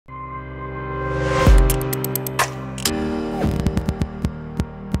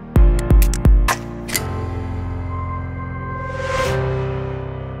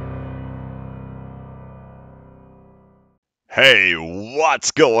Hey,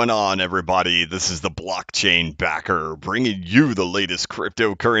 what's going on, everybody? This is the Blockchain Backer, bringing you the latest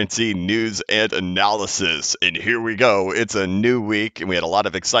cryptocurrency news and analysis. And here we go. It's a new week, and we had a lot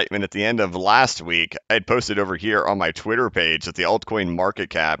of excitement at the end of last week. I had posted over here on my Twitter page that the altcoin market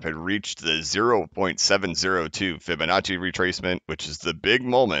cap had reached the 0.702 Fibonacci retracement, which is the big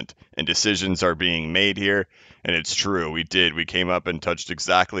moment, and decisions are being made here. And it's true, we did. We came up and touched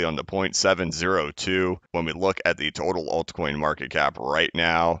exactly on the 0.702. When we look at the total altcoin market cap right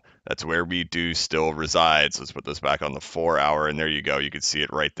now, that's where we do still reside. So let's put this back on the 4-hour, and there you go. You can see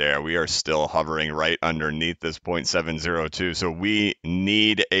it right there. We are still hovering right underneath this 0.702. So we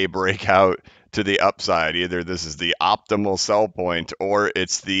need a breakout to the upside. Either this is the optimal sell point or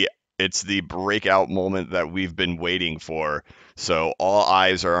it's the breakout moment that we've been waiting for. So all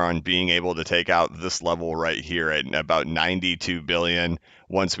eyes are on being able to take out this level right here at about 92 billion.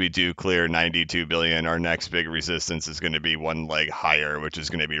 Once we do clear 92 billion, our next big resistance is going to be one leg higher, which is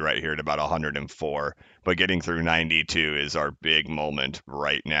going to be right here at about 104. But getting through 92 is our big moment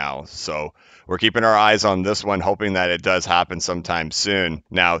right now. So we're keeping our eyes on this one, hoping that it does happen sometime soon.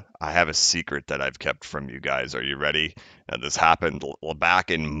 Now, I have a secret that I've kept from you guys. Are you ready? Now, this happened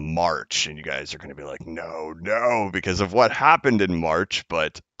back in March, and you guys are going to be like, no, because of what happened in March,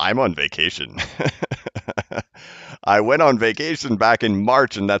 but I'm on vacation. I went on vacation back in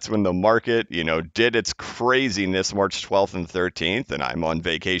March, and that's when the market, did its craziness March 12th and 13th, and I'm on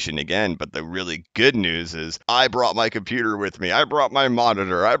vacation again. But the really good news is I brought my computer with me. I brought my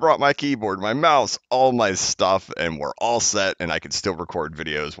monitor. I brought my keyboard, my mouse, all my stuff, and we're all set, and I can still record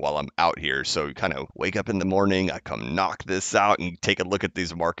videos while I'm out here. So kind of wake up in the morning, I come knock this out and take a look at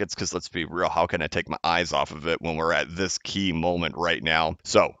these markets, because let's be real, how can I take my eyes off of it when we're at this key moment right now?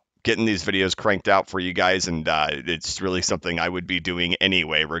 So getting these videos cranked out for you guys, and it's really something I would be doing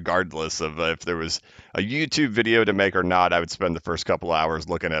anyway, regardless of if there was a YouTube video to make or not. I would spend the first couple hours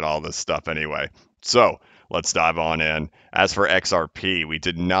looking at all this stuff anyway. So let's dive on in. As for XRP, we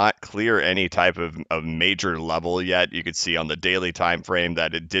did not clear any type of major level yet. You could see on the daily time frame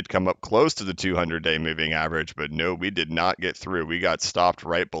that it did come up close to the 200-day moving average, but no, we did not get through. We got stopped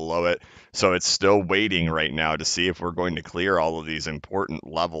right below it. So it's still waiting right now to see if we're going to clear all of these important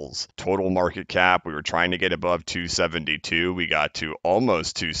levels. Total market cap, we were trying to get above 272. We got to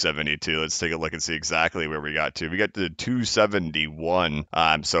almost 272. Let's take a look and see exactly where we got to. We got to 271.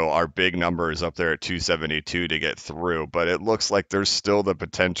 So our big number is up there at 272 to get through, but it looks like there's still the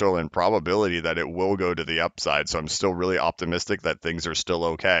potential and probability that it will go to the upside. So I'm still really optimistic that things are still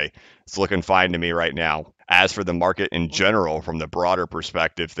okay. It's looking fine to me right now. As for the market in general, from the broader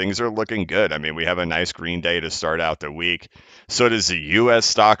perspective, things are looking good. I mean, we have a nice green day to start out the week. So does the U.S.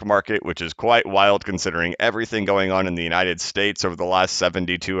 stock market, which is quite wild considering everything going on in the United States over the last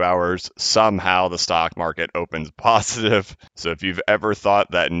 72 hours. Somehow the stock market opens positive. So if you've ever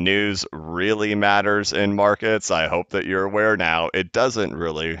thought that news really matters in markets, I hope that you're aware now. It doesn't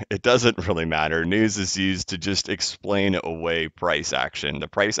really matter. News is used to just explain away price action. The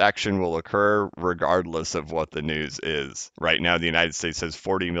price action will occur regardless of what the news is. Right now, the United States has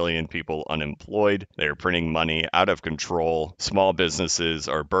 40 million people unemployed. They are printing money out of control. Small businesses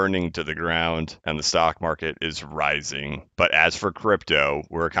are burning to the ground, and the stock market is rising. But as for crypto,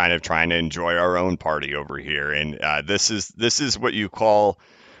 we're kind of trying to enjoy our own party over here, and this is what you call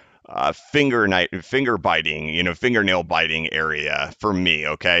finger biting, fingernail biting area for me.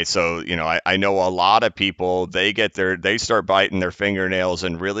 Okay. So, I know a lot of people, they start biting their fingernails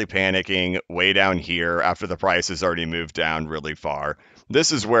and really panicking way down here after the price has already moved down really far.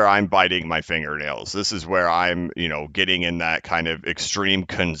 This is where I'm biting my fingernails. This is where I'm, getting in that kind of extreme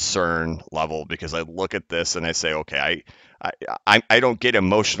concern level, because I look at this and I say, okay, I don't get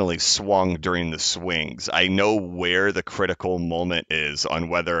emotionally swung during the swings. I know where the critical moment is on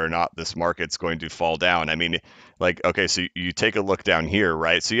whether or not this market's going to fall down. I mean, okay, so you take a look down here,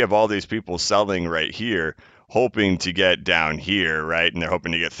 right? So you have all these people selling right here, hoping to get down here, right? And they're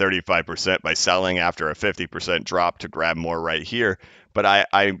hoping to get 35% by selling after a 50% drop to grab more right here. But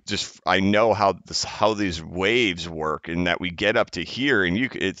I know how these waves work, in that we get up to here, and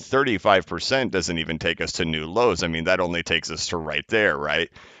 35% doesn't even take us to new lows. I mean, that only takes us to right there, right?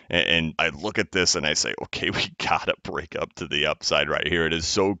 And I look at this and I say, okay, we gotta break up to the upside right here. It is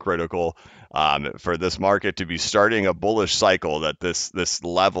so critical for this market to be starting a bullish cycle, that this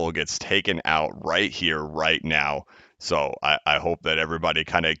level gets taken out right here, right now. So I hope that everybody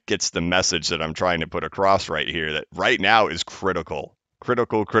kind of gets the message that I'm trying to put across right here, that right now is critical.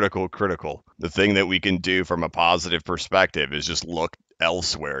 Critical. The thing that we can do from a positive perspective is just look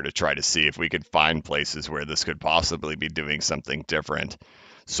elsewhere to try to see if we could find places where this could possibly be doing something different.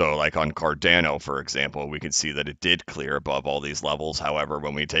 So like on Cardano, for example, we can see that it did clear above all these levels. However,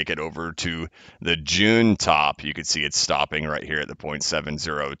 when we take it over to the June top, you can see it's stopping right here at the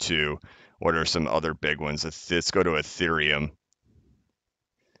 0.702. What are some other big ones? Let's go to Ethereum.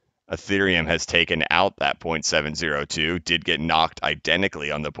 Ethereum has taken out that 0.702, did get knocked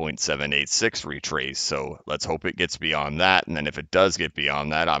identically on the 0.786 retrace. So let's hope it gets beyond that. And then if it does get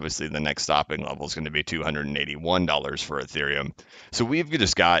beyond that, obviously the next stopping level is going to be $281 for Ethereum. So we've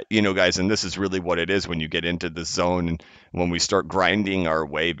just got, guys, and this is really what it is when you get into the zone. And when we start grinding our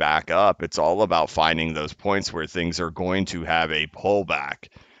way back up, it's all about finding those points where things are going to have a pullback.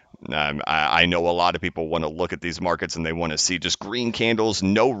 I know a lot of people want to look at these markets and they want to see just green candles,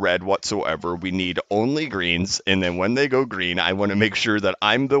 no red whatsoever. We need only greens. And then when they go green, I want to make sure that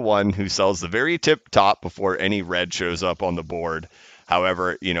I'm the one who sells the very tip top before any red shows up on the board.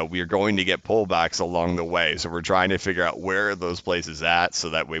 However, we are going to get pullbacks along the way. So we're trying to figure out where are those places at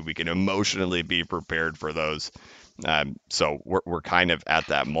so that way we can emotionally be prepared for those. So we're kind of at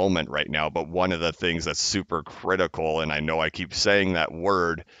that moment right now. But one of the things that's super critical, and I know I keep saying that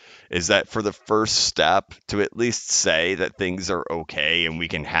word, is that for the first step to at least say that things are okay and we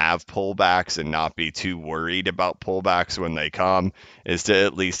can have pullbacks and not be too worried about pullbacks when they come, is to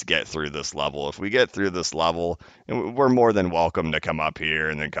at least get through this level. If we get through this level, we're more than welcome to come up here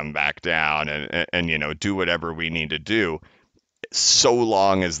and then come back down and do whatever we need to do, so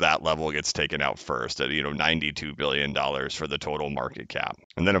long as that level gets taken out first at $92 billion for the total market cap.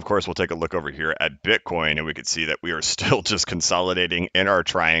 And then of course we'll take a look over here at Bitcoin and we could see that we are still just consolidating in our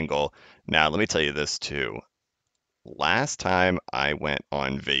triangle. Now let me tell you this too. Last time I went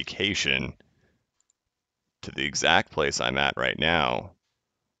on vacation to the exact place I'm at right now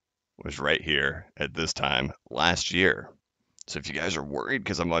was right here at this time last year. So if you guys are worried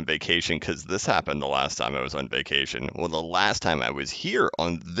because I'm on vacation, because this happened the last time I was on vacation, well, the last time I was here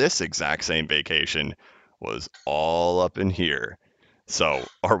on this exact same vacation was all up in here. So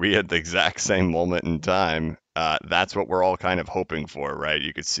are we at the exact same moment in time? That's what we're all kind of hoping for, right?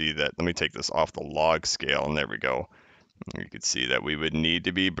 You could see that. Let me take this off the log scale, and there we go. You could see that we would need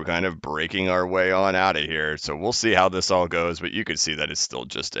to be kind of breaking our way on out of here. So we'll see how this all goes, but you could see that it's still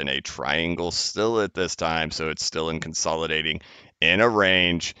just in a triangle still at this time. So it's still in consolidating in a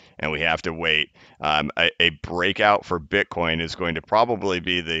range, and we have to wait. A breakout for Bitcoin is going to probably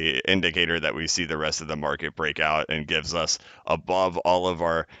be the indicator that we see the rest of the market break out and gives us above all of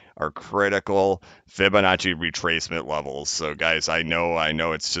our critical Fibonacci retracement levels. So guys, I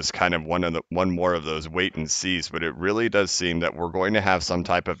know it's just kind of one more of those wait and sees, but it really does seem that we're going to have some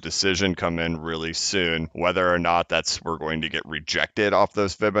type of decision come in really soon, whether or not we're going to get rejected off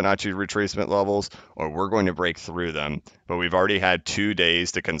those Fibonacci retracement levels or we're going to break through them. But we've already had 2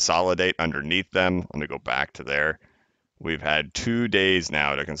 days to consolidate underneath them. Let me go back to there. We've had 2 days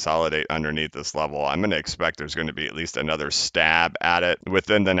now to consolidate underneath this level. I'm going to expect there's going to be at least another stab at it.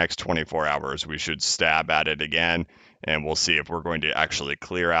 Within the next 24 hours, we should stab at it again, and we'll see if we're going to actually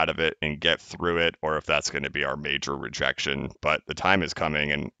clear out of it and get through it, or if that's going to be our major rejection. But the time is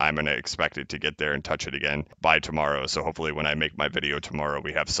coming, and I'm going to expect it to get there and touch it again by tomorrow. So hopefully when I make my video tomorrow,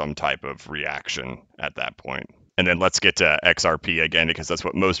 we have some type of reaction at that point. And then let's get to XRP again, because that's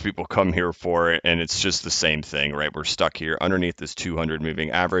what most people come here for. And it's just the same thing, right? We're stuck here underneath this 200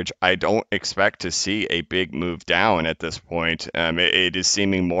 moving average. I don't expect to see a big move down at this point. It is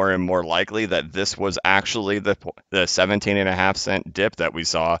seeming more and more likely that this was actually the 17.5-cent dip that we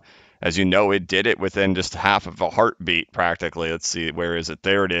saw. As you know, it did it within just half of a heartbeat practically. Let's see, where is it?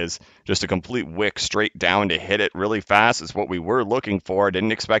 There it is. Just a complete wick straight down to hit it really fast is what we were looking for. I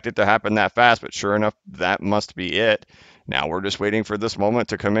didn't expect it to happen that fast, but sure enough, that must be it. Now we're just waiting for this moment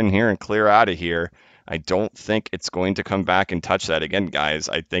to come in here and clear out of here. I don't think it's going to come back and touch that again, guys.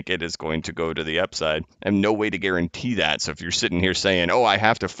 I think it is going to go to the upside. I have no way to guarantee that. So if you're sitting here saying, "Oh, I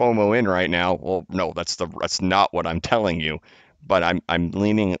have to FOMO in right now," well, no, that's not what I'm telling you. But I'm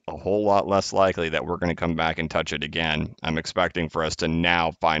leaning a whole lot less likely that we're going to come back and touch it again. I'm expecting for us to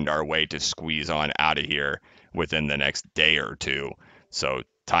now find our way to squeeze on out of here within the next day or two. So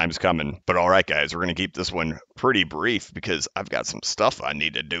time's coming. But all right, guys, we're going to keep this one pretty brief because I've got some stuff I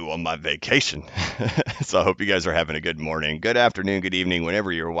need to do on my vacation. So I hope you guys are having a good morning, good afternoon, good evening,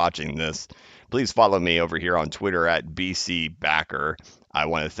 whenever you're watching this. Please follow me over here on Twitter at BCBacker. I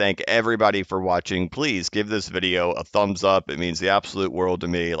want to thank everybody for watching. Please give this video a thumbs up. It means the absolute world to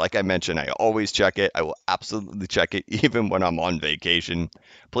me. Like I mentioned, I always check it. I will absolutely check it even when I'm on vacation.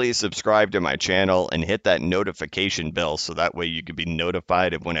 Please subscribe to my channel and hit that notification bell so that way you can be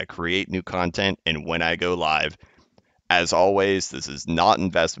notified of when I create new content and when I go live. As always, this is not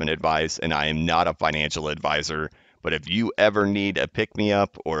investment advice and I am not a financial advisor. But if you ever need a pick me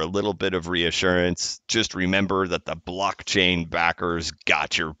up or a little bit of reassurance, just remember that the blockchain backers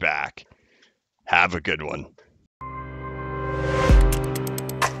got your back. Have a good one.